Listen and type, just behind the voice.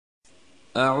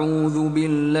أعوذ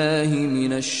بالله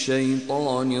من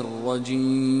الشيطان الرجيم.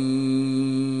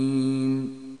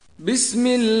 بسم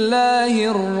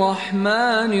الله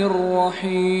الرحمن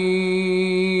الرحيم.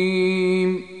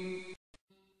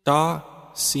 Ta,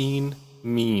 Sin,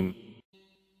 Mim.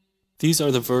 These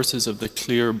are the verses of the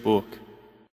clear book.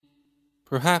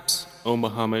 Perhaps, O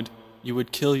Muhammad, you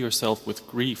would kill yourself with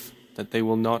grief that they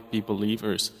will not be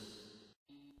believers.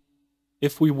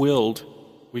 If we willed,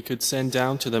 we could send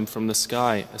down to them from the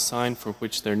sky a sign for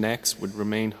which their necks would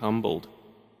remain humbled.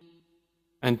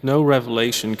 And no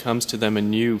revelation comes to them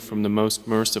anew from the Most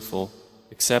Merciful,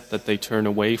 except that they turn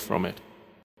away from it.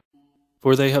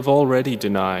 For they have already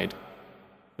denied,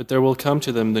 but there will come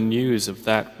to them the news of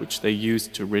that which they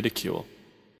used to ridicule.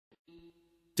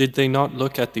 Did they not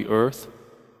look at the earth,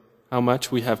 how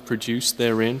much we have produced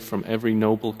therein from every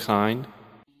noble kind?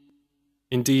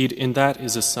 Indeed, in that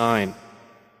is a sign,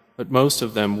 but most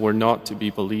of them were not to be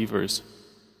believers.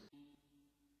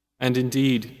 And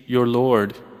indeed, your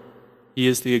Lord, He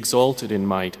is the exalted in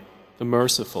might, the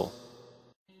merciful.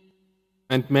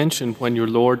 And mention when your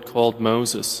Lord called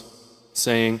Moses,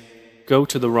 saying, "Go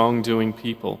to the wrongdoing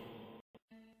people."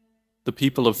 The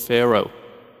people of Pharaoh,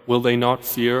 will they not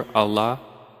fear Allah?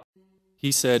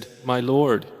 He said, "My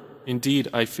Lord, indeed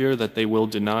I fear that they will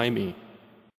deny me,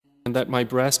 and that my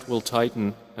breast will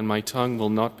tighten and my tongue will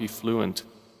not be fluent,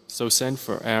 so send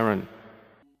for Aaron.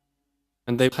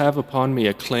 And they have upon me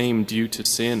a claim due to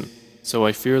sin, so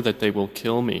I fear that they will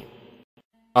kill me."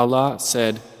 Allah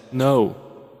said, "No,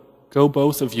 go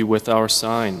both of you with our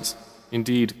signs.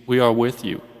 Indeed, we are with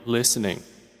you, listening.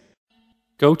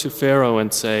 Go to Pharaoh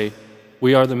and say,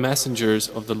 'We are the messengers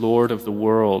of the Lord of the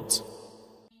worlds,'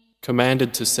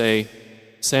 commanded to say,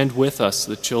 'Send with us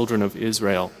the children of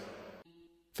Israel.'"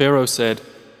 Pharaoh said,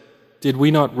 "Did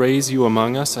we not raise you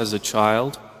among us as a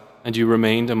child, and you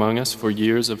remained among us for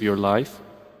years of your life?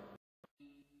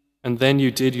 And then you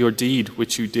did your deed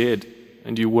which you did,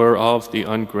 and you were of the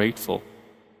ungrateful."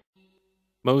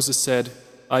 Moses said,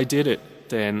 "I did it,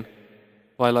 then,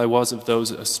 while I was of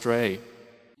those astray.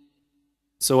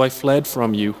 So I fled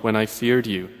from you when I feared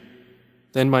you.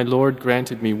 Then my Lord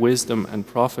granted me wisdom and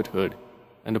prophethood,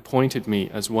 and appointed me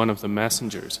as one of the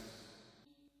messengers.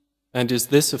 And is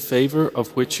this a favor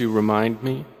of which you remind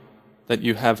me, that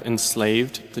you have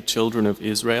enslaved the children of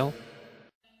Israel?"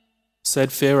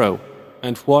 Said Pharaoh,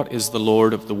 "And what is the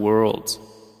Lord of the worlds?"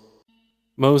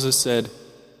 Moses said,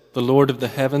 "The Lord of the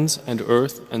heavens and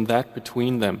earth and that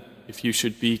between them, if you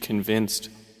should be convinced."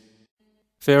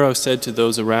 Pharaoh said to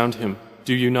those around him,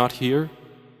 "Do you not hear?"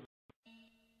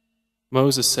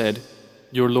 Moses said,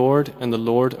 "Your Lord and the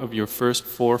Lord of your first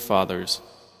forefathers."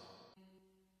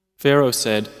 Pharaoh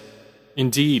said,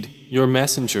 "Indeed, your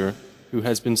messenger, who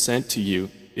has been sent to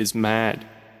you, is mad."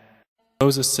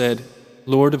 Moses said,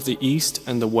 "Lord of the east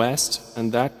and the west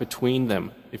and that between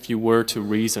them, if you were to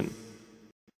reason."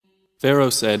 Pharaoh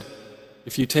said,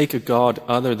 "If you take a god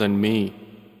other than me,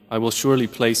 I will surely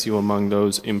place you among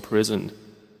those imprisoned."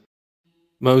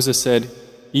 Moses said,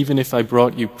 "Even if I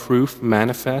brought you proof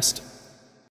manifest?"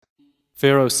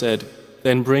 Pharaoh said,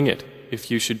 "Then bring it, if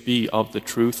you should be of the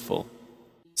truthful."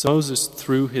 So Moses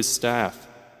threw his staff,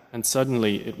 and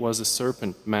suddenly it was a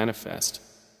serpent manifest.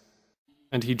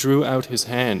 And he drew out his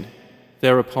hand,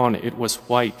 thereupon it was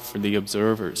white for the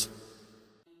observers.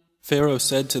 Pharaoh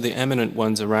said to the eminent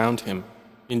ones around him,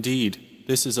 "Indeed,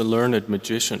 this is a learned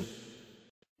magician.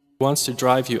 He wants to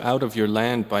drive you out of your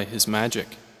land by his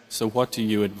magic, so what do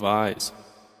you advise?"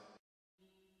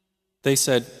 They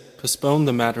said, "Postpone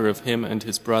the matter of him and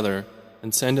his brother,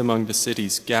 and send among the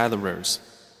cities gatherers,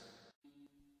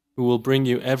 who will bring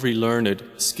you every learned,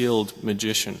 skilled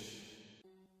magician."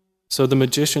 So the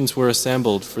magicians were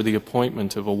assembled for the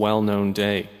appointment of a well-known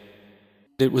day.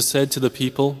 It was said to the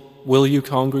people, "Will you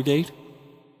congregate?"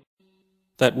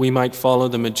 That we might follow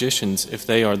the magicians if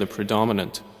they are the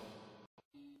predominant.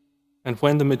 And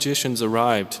when the magicians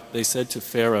arrived, they said to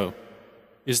Pharaoh,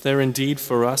 "Is there indeed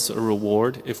for us a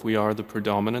reward if we are the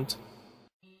predominant?"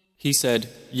 He said,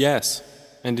 "Yes,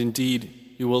 and indeed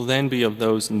you will then be of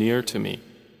those near to me."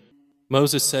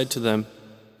 Moses said to them,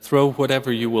 "Throw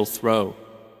whatever you will throw."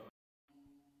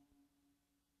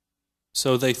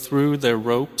 So they threw their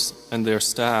ropes and their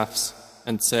staffs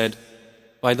and said,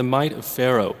 "By the might of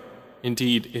Pharaoh,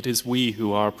 indeed it is we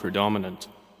who are predominant."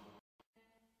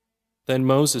 Then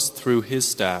Moses threw his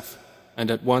staff, and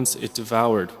at once it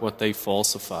devoured what they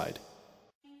falsified.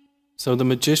 So the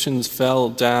magicians fell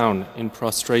down in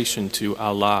prostration to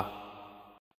Allah.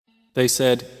 They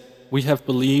said, "We have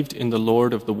believed in the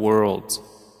Lord of the worlds,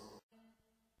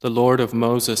 the Lord of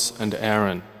Moses and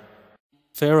Aaron."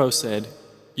 Pharaoh said,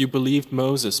 "You believed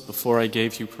Moses before I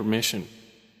gave you permission,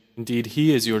 Indeed,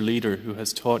 he is your leader who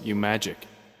has taught you magic,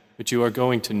 which you are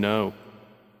going to know.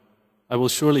 I will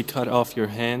surely cut off your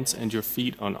hands and your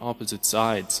feet on opposite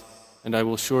sides, and I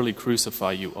will surely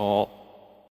crucify you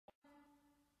all."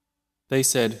 They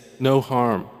said, "No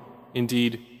harm.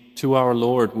 Indeed, to our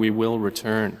Lord we will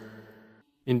return.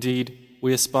 Indeed,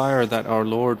 we aspire that our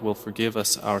Lord will forgive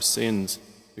us our sins,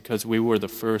 because we were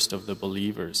the first of the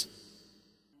believers."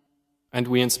 And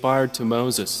we inspired to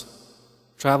Moses,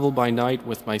 "Travel by night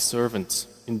with my servants.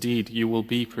 Indeed, you will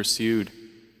be pursued."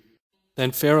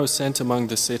 Then Pharaoh sent among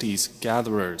the cities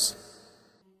gatherers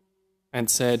and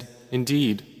said,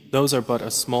 "Indeed, those are but a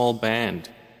small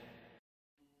band.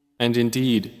 And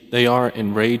indeed, they are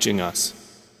enraging us.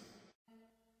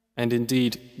 And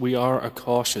indeed, we are a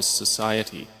cautious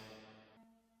society."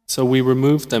 So we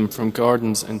removed them from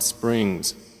gardens and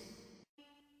springs,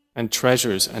 and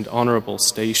treasures and honorable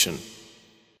station.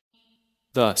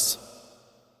 Thus,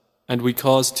 and we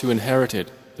caused to inherit it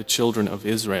the children of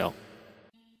Israel.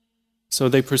 So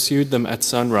they pursued them at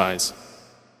sunrise.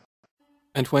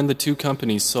 And when the two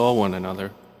companies saw one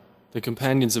another, the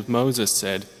companions of Moses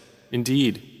said,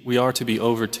 "Indeed, we are to be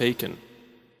overtaken."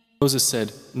 Moses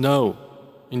said, "No,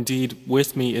 indeed,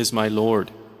 with me is my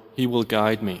Lord. He will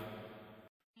guide me."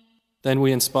 Then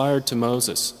we inspired to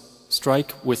Moses,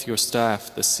 "Strike with your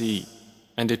staff the sea,"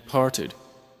 and it parted,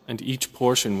 and each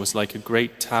portion was like a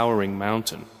great towering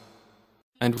mountain.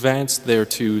 And advanced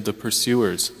thereto the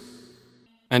pursuers.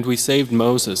 And we saved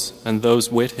Moses and those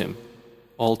with him,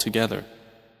 all together.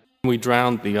 We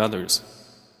drowned the others.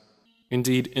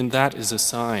 Indeed, in that is a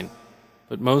sign,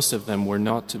 but most of them were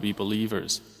not to be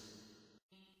believers.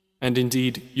 And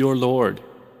indeed, your Lord,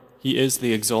 He is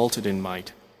the exalted in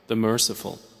might, the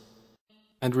merciful.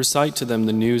 And recite to them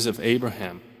the news of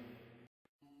Abraham,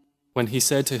 when he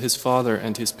said to his father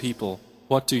and his people,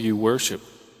 "What do you worship?"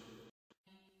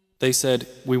 They said,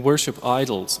 "We worship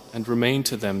idols and remain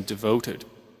to them devoted."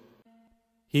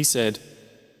 He said,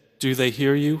 "Do they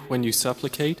hear you when you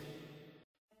supplicate?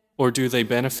 Or do they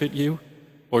benefit you,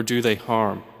 or do they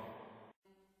harm?"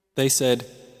 They said,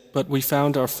 "But we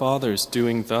found our fathers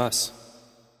doing thus."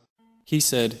 He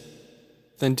said,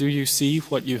 "Then do you see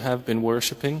what you have been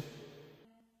worshipping,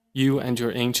 you and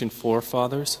your ancient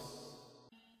forefathers?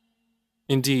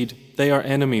 Indeed, they are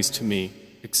enemies to me,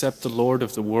 except the Lord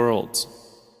of the worlds,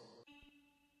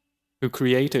 who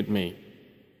created me,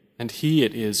 and He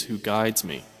it is who guides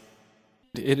me.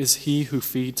 And it is He who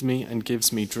feeds me and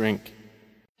gives me drink.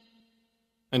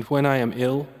 And when I am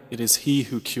ill, it is He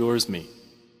who cures me,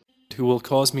 who will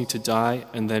cause me to die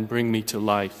and then bring me to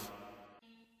life,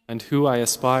 and who I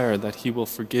aspire that He will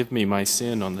forgive me my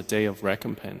sin on the day of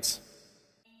recompense."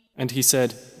 And he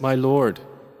said, "My Lord,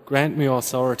 grant me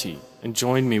authority and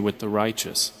join me with the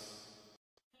righteous,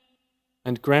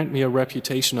 and grant me a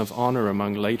reputation of honor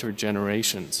among later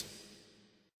generations,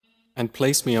 and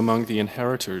place me among the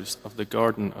inheritors of the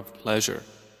garden of pleasure.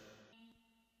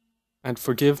 And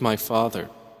forgive my father,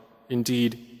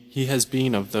 indeed, he has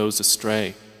been of those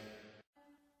astray.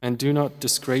 And do not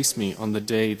disgrace me on the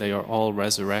day they are all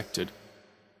resurrected,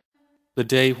 the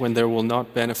day when there will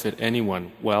not benefit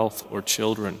anyone wealth or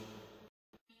children,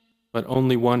 but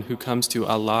only one who comes to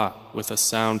Allah with a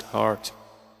sound heart.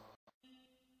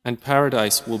 And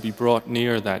paradise will be brought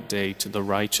near that day to the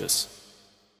righteous,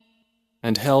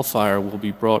 and hellfire will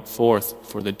be brought forth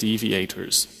for the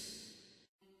deviators.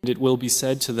 And it will be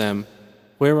said to them,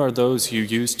 'Where are those you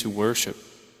used to worship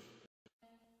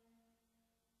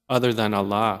other than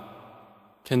Allah?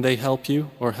 Can they help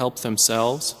you or help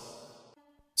themselves?'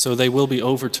 So they will be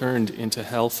overturned into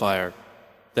hellfire,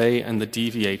 they and the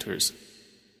deviators,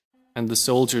 and the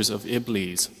soldiers of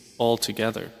Iblis all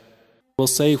together. Will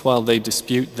say while they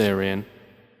dispute therein,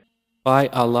 'By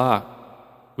Allah,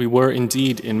 we were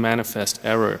indeed in manifest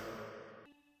error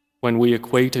when we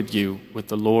equated you with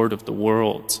the Lord of the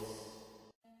worlds,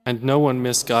 and no one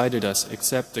misguided us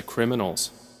except the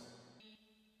criminals.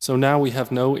 So now we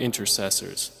have no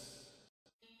intercessors,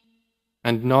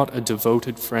 and not a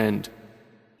devoted friend.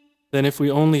 Then if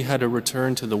we only had a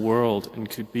return to the world and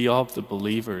could be of the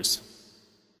believers.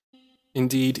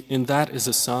 Indeed, in that is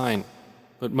a sign,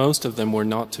 but most of them were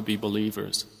not to be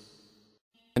believers.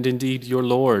 And indeed, your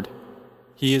Lord,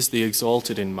 He is the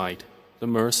exalted in might, the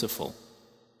merciful.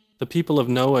 The people of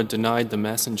Noah denied the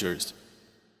messengers.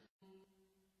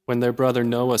 When their brother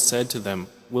Noah said to them,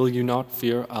 'Will you not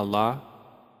fear Allah?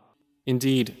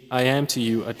 Indeed, I am to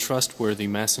you a trustworthy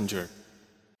messenger.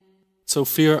 So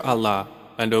fear Allah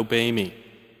and obey me.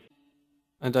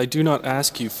 And I do not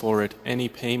ask you for it any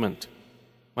payment.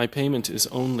 My payment is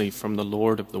only from the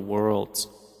Lord of the worlds.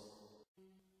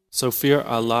 So fear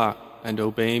Allah and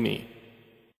obey me.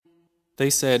 They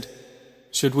said,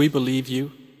 "Should we believe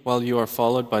you while you are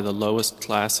followed by the lowest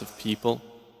class of people?"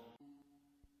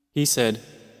 He said,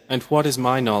 "And what is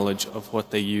my knowledge of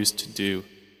what they used to do?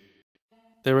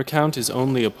 Their account is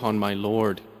only upon my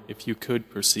Lord, if you could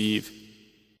perceive.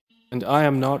 And I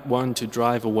am not one to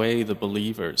drive away the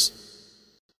believers.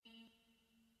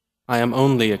 I am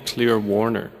only a clear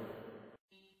warner."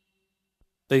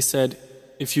 They said,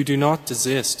 "If you do not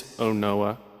desist, O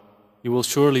Noah, you will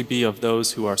surely be of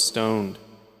those who are stoned."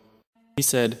 He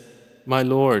said, "My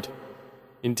Lord,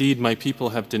 indeed my people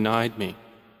have denied me.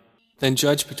 Then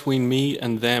judge between me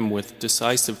and them with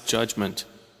decisive judgment,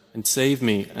 and save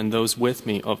me and those with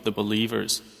me of the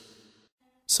believers."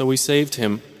 So we saved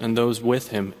him and those with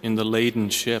him in the laden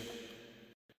ship.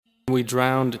 We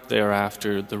drowned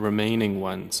thereafter the remaining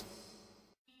ones.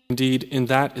 Indeed, in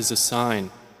that is a sign,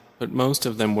 but most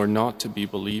of them were not to be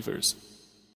believers.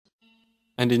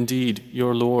 And indeed,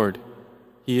 your Lord,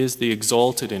 He is the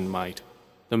exalted in might,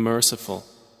 the merciful.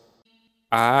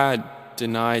 Ad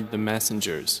denied the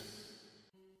messengers.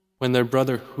 When their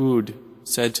brother Hud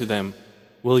said to them,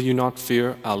 "Will you not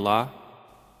fear Allah?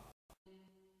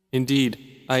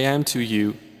 Indeed, I am to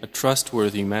you a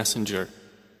trustworthy messenger.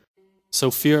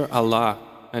 So fear Allah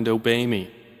and obey me.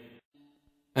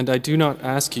 And I do not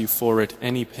ask you for it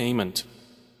any payment.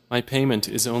 My payment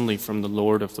is only from the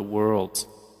Lord of the worlds.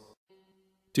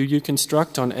 Do you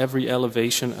construct on every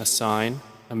elevation a sign,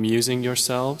 amusing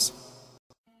yourselves?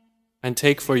 And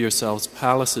take for yourselves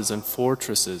palaces and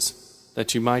fortresses,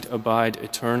 that you might abide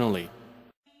eternally.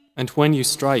 And when you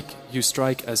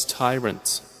strike as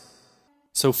tyrants.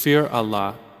 So fear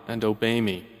Allah and obey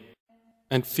me.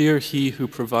 And fear He who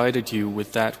provided you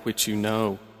with that which you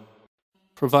know,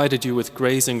 provided you with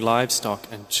grazing livestock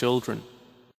and children,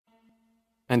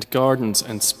 and gardens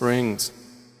and springs.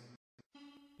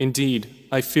 Indeed,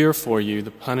 I fear for you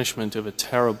the punishment of a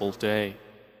terrible day."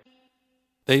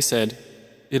 They said,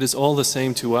 "It is all the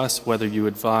same to us whether you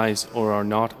advise or are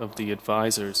not of the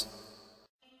advisers.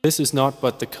 This is not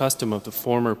but the custom of the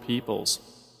former peoples,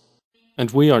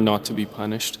 and we are not to be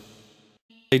punished."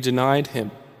 They denied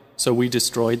him, so we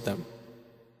destroyed them.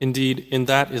 Indeed, in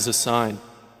that is a sign,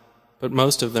 but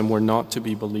most of them were not to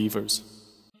be believers.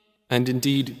 And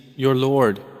indeed, your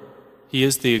Lord, He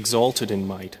is the exalted in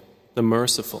might, the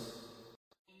merciful.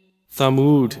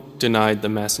 Thamud denied the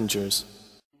messengers.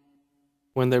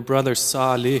 When their brother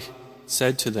Salih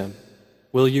said to them,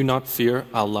 "Will you not fear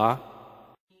Allah?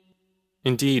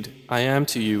 Indeed, I am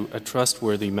to you a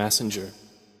trustworthy messenger.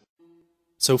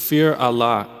 So fear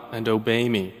Allah and obey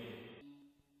me.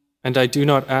 And I do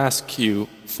not ask you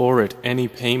for it any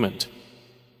payment.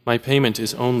 My payment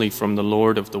is only from the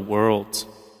Lord of the worlds.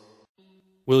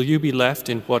 Will you be left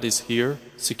in what is here,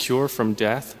 secure from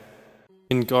death,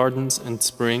 in gardens and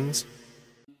springs,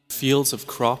 fields of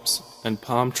crops and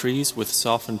palm trees with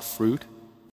softened fruit?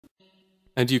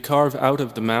 And you carve out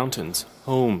of the mountains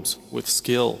homes with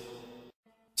skill.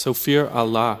 So fear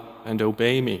Allah and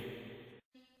obey me,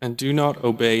 and do not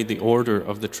obey the order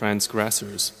of the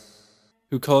transgressors,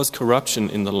 who cause corruption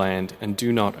in the land and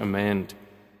do not amend."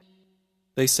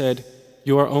 They said,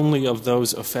 "You are only of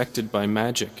those affected by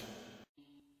magic.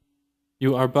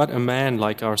 You are but a man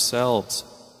like ourselves,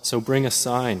 so bring a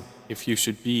sign if you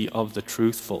should be of the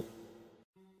truthful."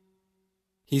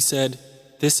 He said,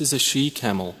 "This is a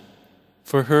she-camel.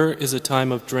 For her is a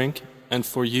time of drink, and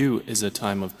for you is a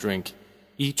time of drink,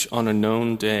 each on a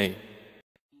known day.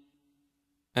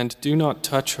 And do not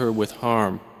touch her with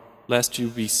harm, lest you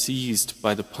be seized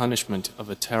by the punishment of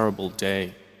a terrible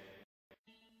day."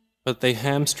 But they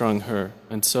hamstrung her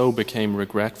and so became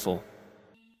regretful.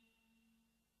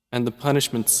 And the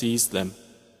punishment seized them.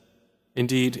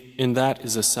 Indeed, in that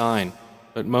is a sign,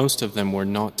 but most of them were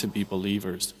not to be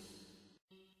believers.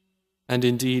 And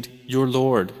indeed, your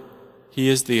Lord, He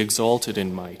is the exalted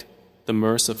in might, the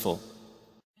merciful.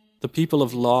 The people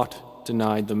of Lot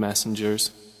denied the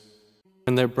messengers.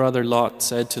 And their brother Lot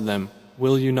said to them,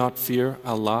 "Will you not fear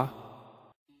Allah?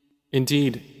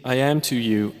 Indeed, I am to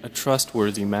you a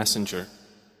trustworthy messenger.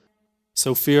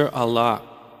 So fear Allah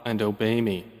and obey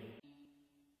me.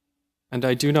 And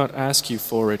I do not ask you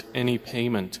for it any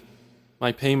payment.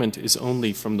 My payment is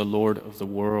only from the Lord of the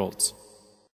worlds.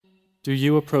 Do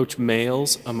you approach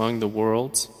males among the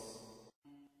worlds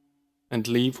and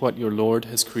leave what your Lord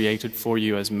has created for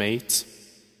you as mates?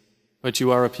 But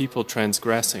you are a people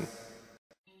transgressing."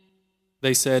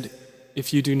 They said,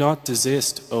 "If you do not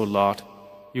desist, O Lot,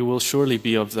 you will surely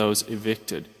be of those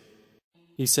evicted."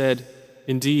 He said,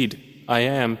 "Indeed, I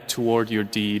am, toward your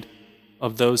deed,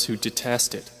 of those who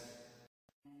detest it.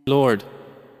 Lord,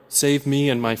 save me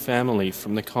and my family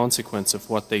from the consequence of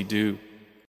what they do."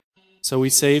 So we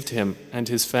saved him and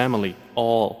his family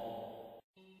all,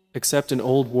 except an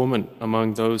old woman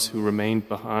among those who remained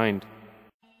behind.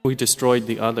 We destroyed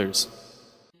the others,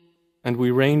 and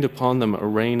we rained upon them a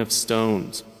rain of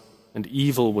stones, and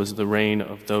evil was the rain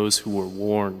of those who were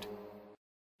warned.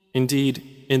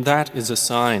 Indeed, in that is a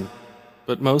sign,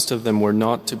 but most of them were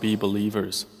not to be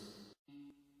believers.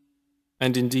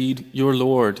 And indeed, your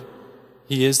Lord,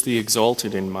 He is the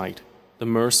exalted in might, the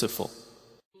merciful.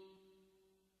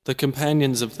 The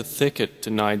companions of the thicket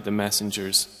denied the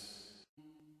messengers.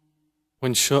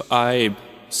 When Shu'aib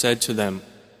said to them,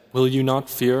 "Will you not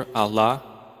fear Allah?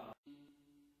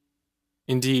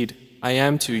 Indeed, I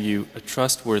am to you a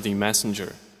trustworthy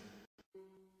messenger.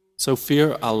 So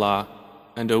fear Allah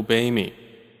and obey me.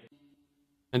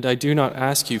 And I do not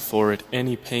ask you for it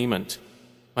any payment.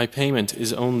 My payment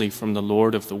is only from the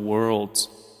Lord of the worlds.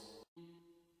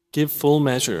 Give full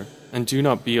measure and do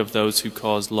not be of those who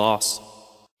cause loss.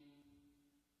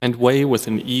 And weigh with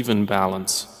an even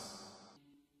balance.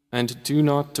 And do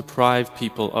not deprive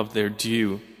people of their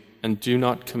due, and do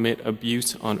not commit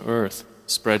abuse on earth,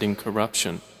 spreading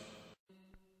corruption.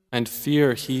 And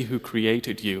fear He who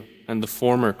created you and the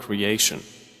former creation."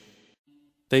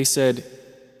 They said,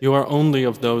 "You are only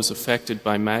of those affected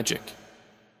by magic.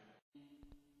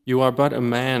 You are but a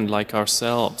man like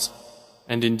ourselves,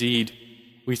 and indeed,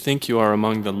 we think you are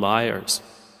among the liars.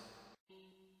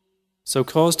 So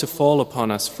cause to fall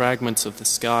upon us fragments of the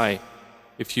sky,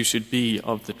 if you should be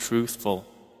of the truthful."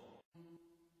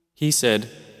 He said,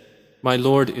 "My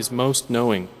Lord is most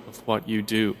knowing of what you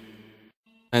do."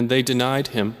 And they denied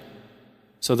him,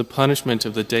 so the punishment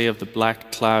of the day of the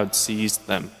black cloud seized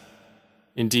them.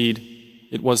 Indeed,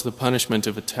 it was the punishment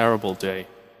of a terrible day.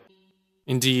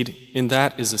 Indeed, in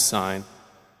that is a sign,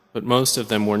 but most of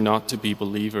them were not to be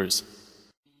believers.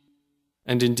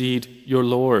 And indeed, your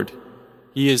Lord,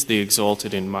 He is the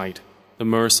exalted in might, the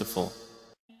merciful.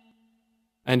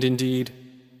 And indeed,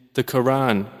 the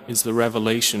Quran is the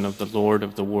revelation of the Lord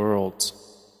of the worlds.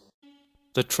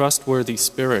 The trustworthy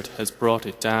Spirit has brought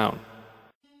it down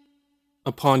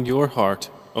upon your heart,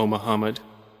 O Muhammad,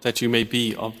 that you may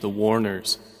be of the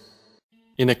warners,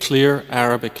 in a clear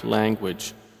Arabic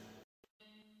language.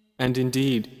 And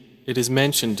indeed, it is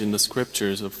mentioned in the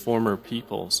scriptures of former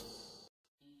peoples.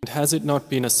 And has it not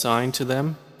been a sign to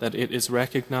them that it is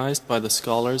recognized by the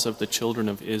scholars of the children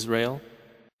of Israel?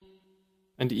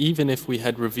 And even if we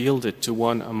had revealed it to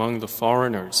one among the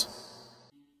foreigners,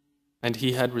 and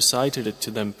he had recited it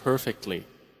to them perfectly,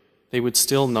 they would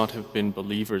still not have been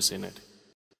believers in it.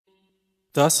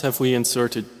 Thus have we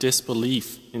inserted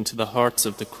disbelief into the hearts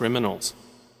of the criminals.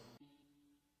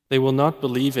 They will not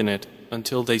believe in it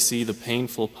until they see the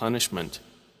painful punishment.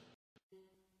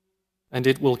 And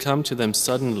it will come to them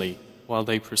suddenly while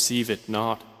they perceive it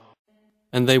not.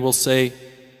 And they will say,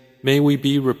 "May we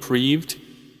be reprieved?"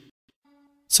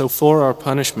 So for our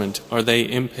punishment are they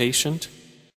impatient?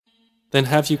 Then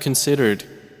have you considered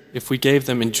if we gave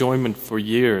them enjoyment for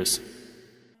years,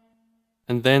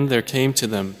 and then there came to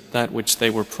them that which they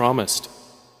were promised?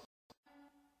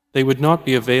 They would not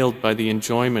be availed by the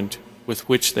enjoyment with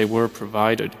which they were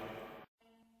provided.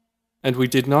 And we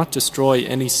did not destroy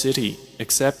any city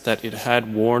except that it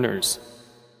had warners,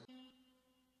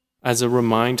 as a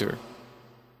reminder,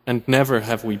 and never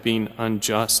have we been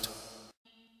unjust.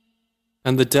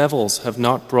 And the devils have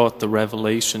not brought the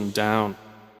revelation down.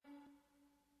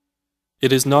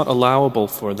 It is not allowable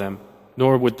for them,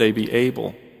 nor would they be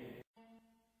able.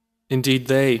 Indeed,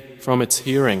 they, from its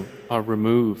hearing, are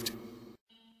removed.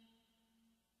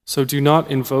 So do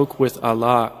not invoke with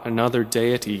Allah another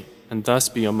deity and thus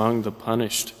be among the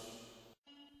punished.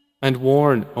 And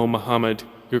warn, O Muhammad,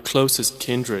 your closest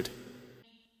kindred.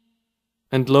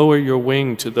 And lower your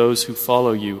wing to those who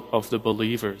follow you of the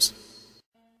believers.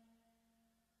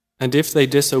 And if they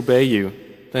disobey you,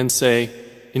 then say,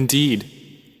 "Indeed,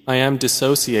 I am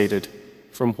dissociated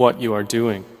from what you are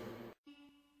doing."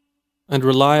 And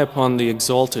rely upon the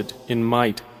exalted in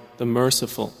might, the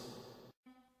merciful,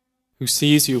 who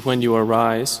sees you when you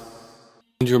arise,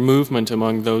 and your movement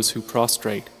among those who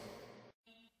prostrate.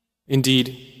 Indeed,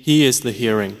 He is the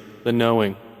hearing, the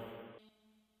knowing.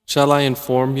 Shall I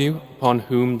inform you upon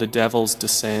whom the devils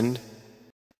descend?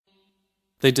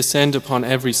 They descend upon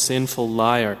every sinful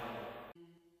liar.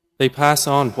 They pass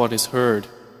on what is heard,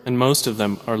 and most of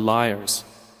them are liars.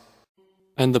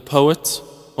 And the poets,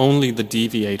 only the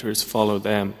deviators follow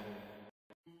them.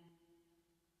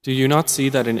 Do you not see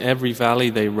that in every valley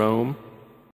they roam,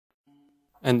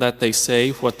 and that they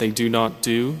say what they do not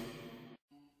do?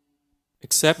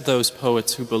 Except those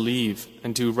poets who believe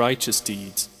and do righteous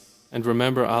deeds, and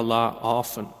remember Allah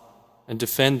often, and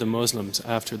defend the Muslims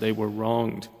after they were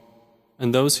wronged.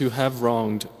 And those who have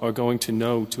wronged are going to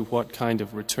know to what kind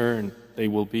of return they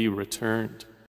will be returned.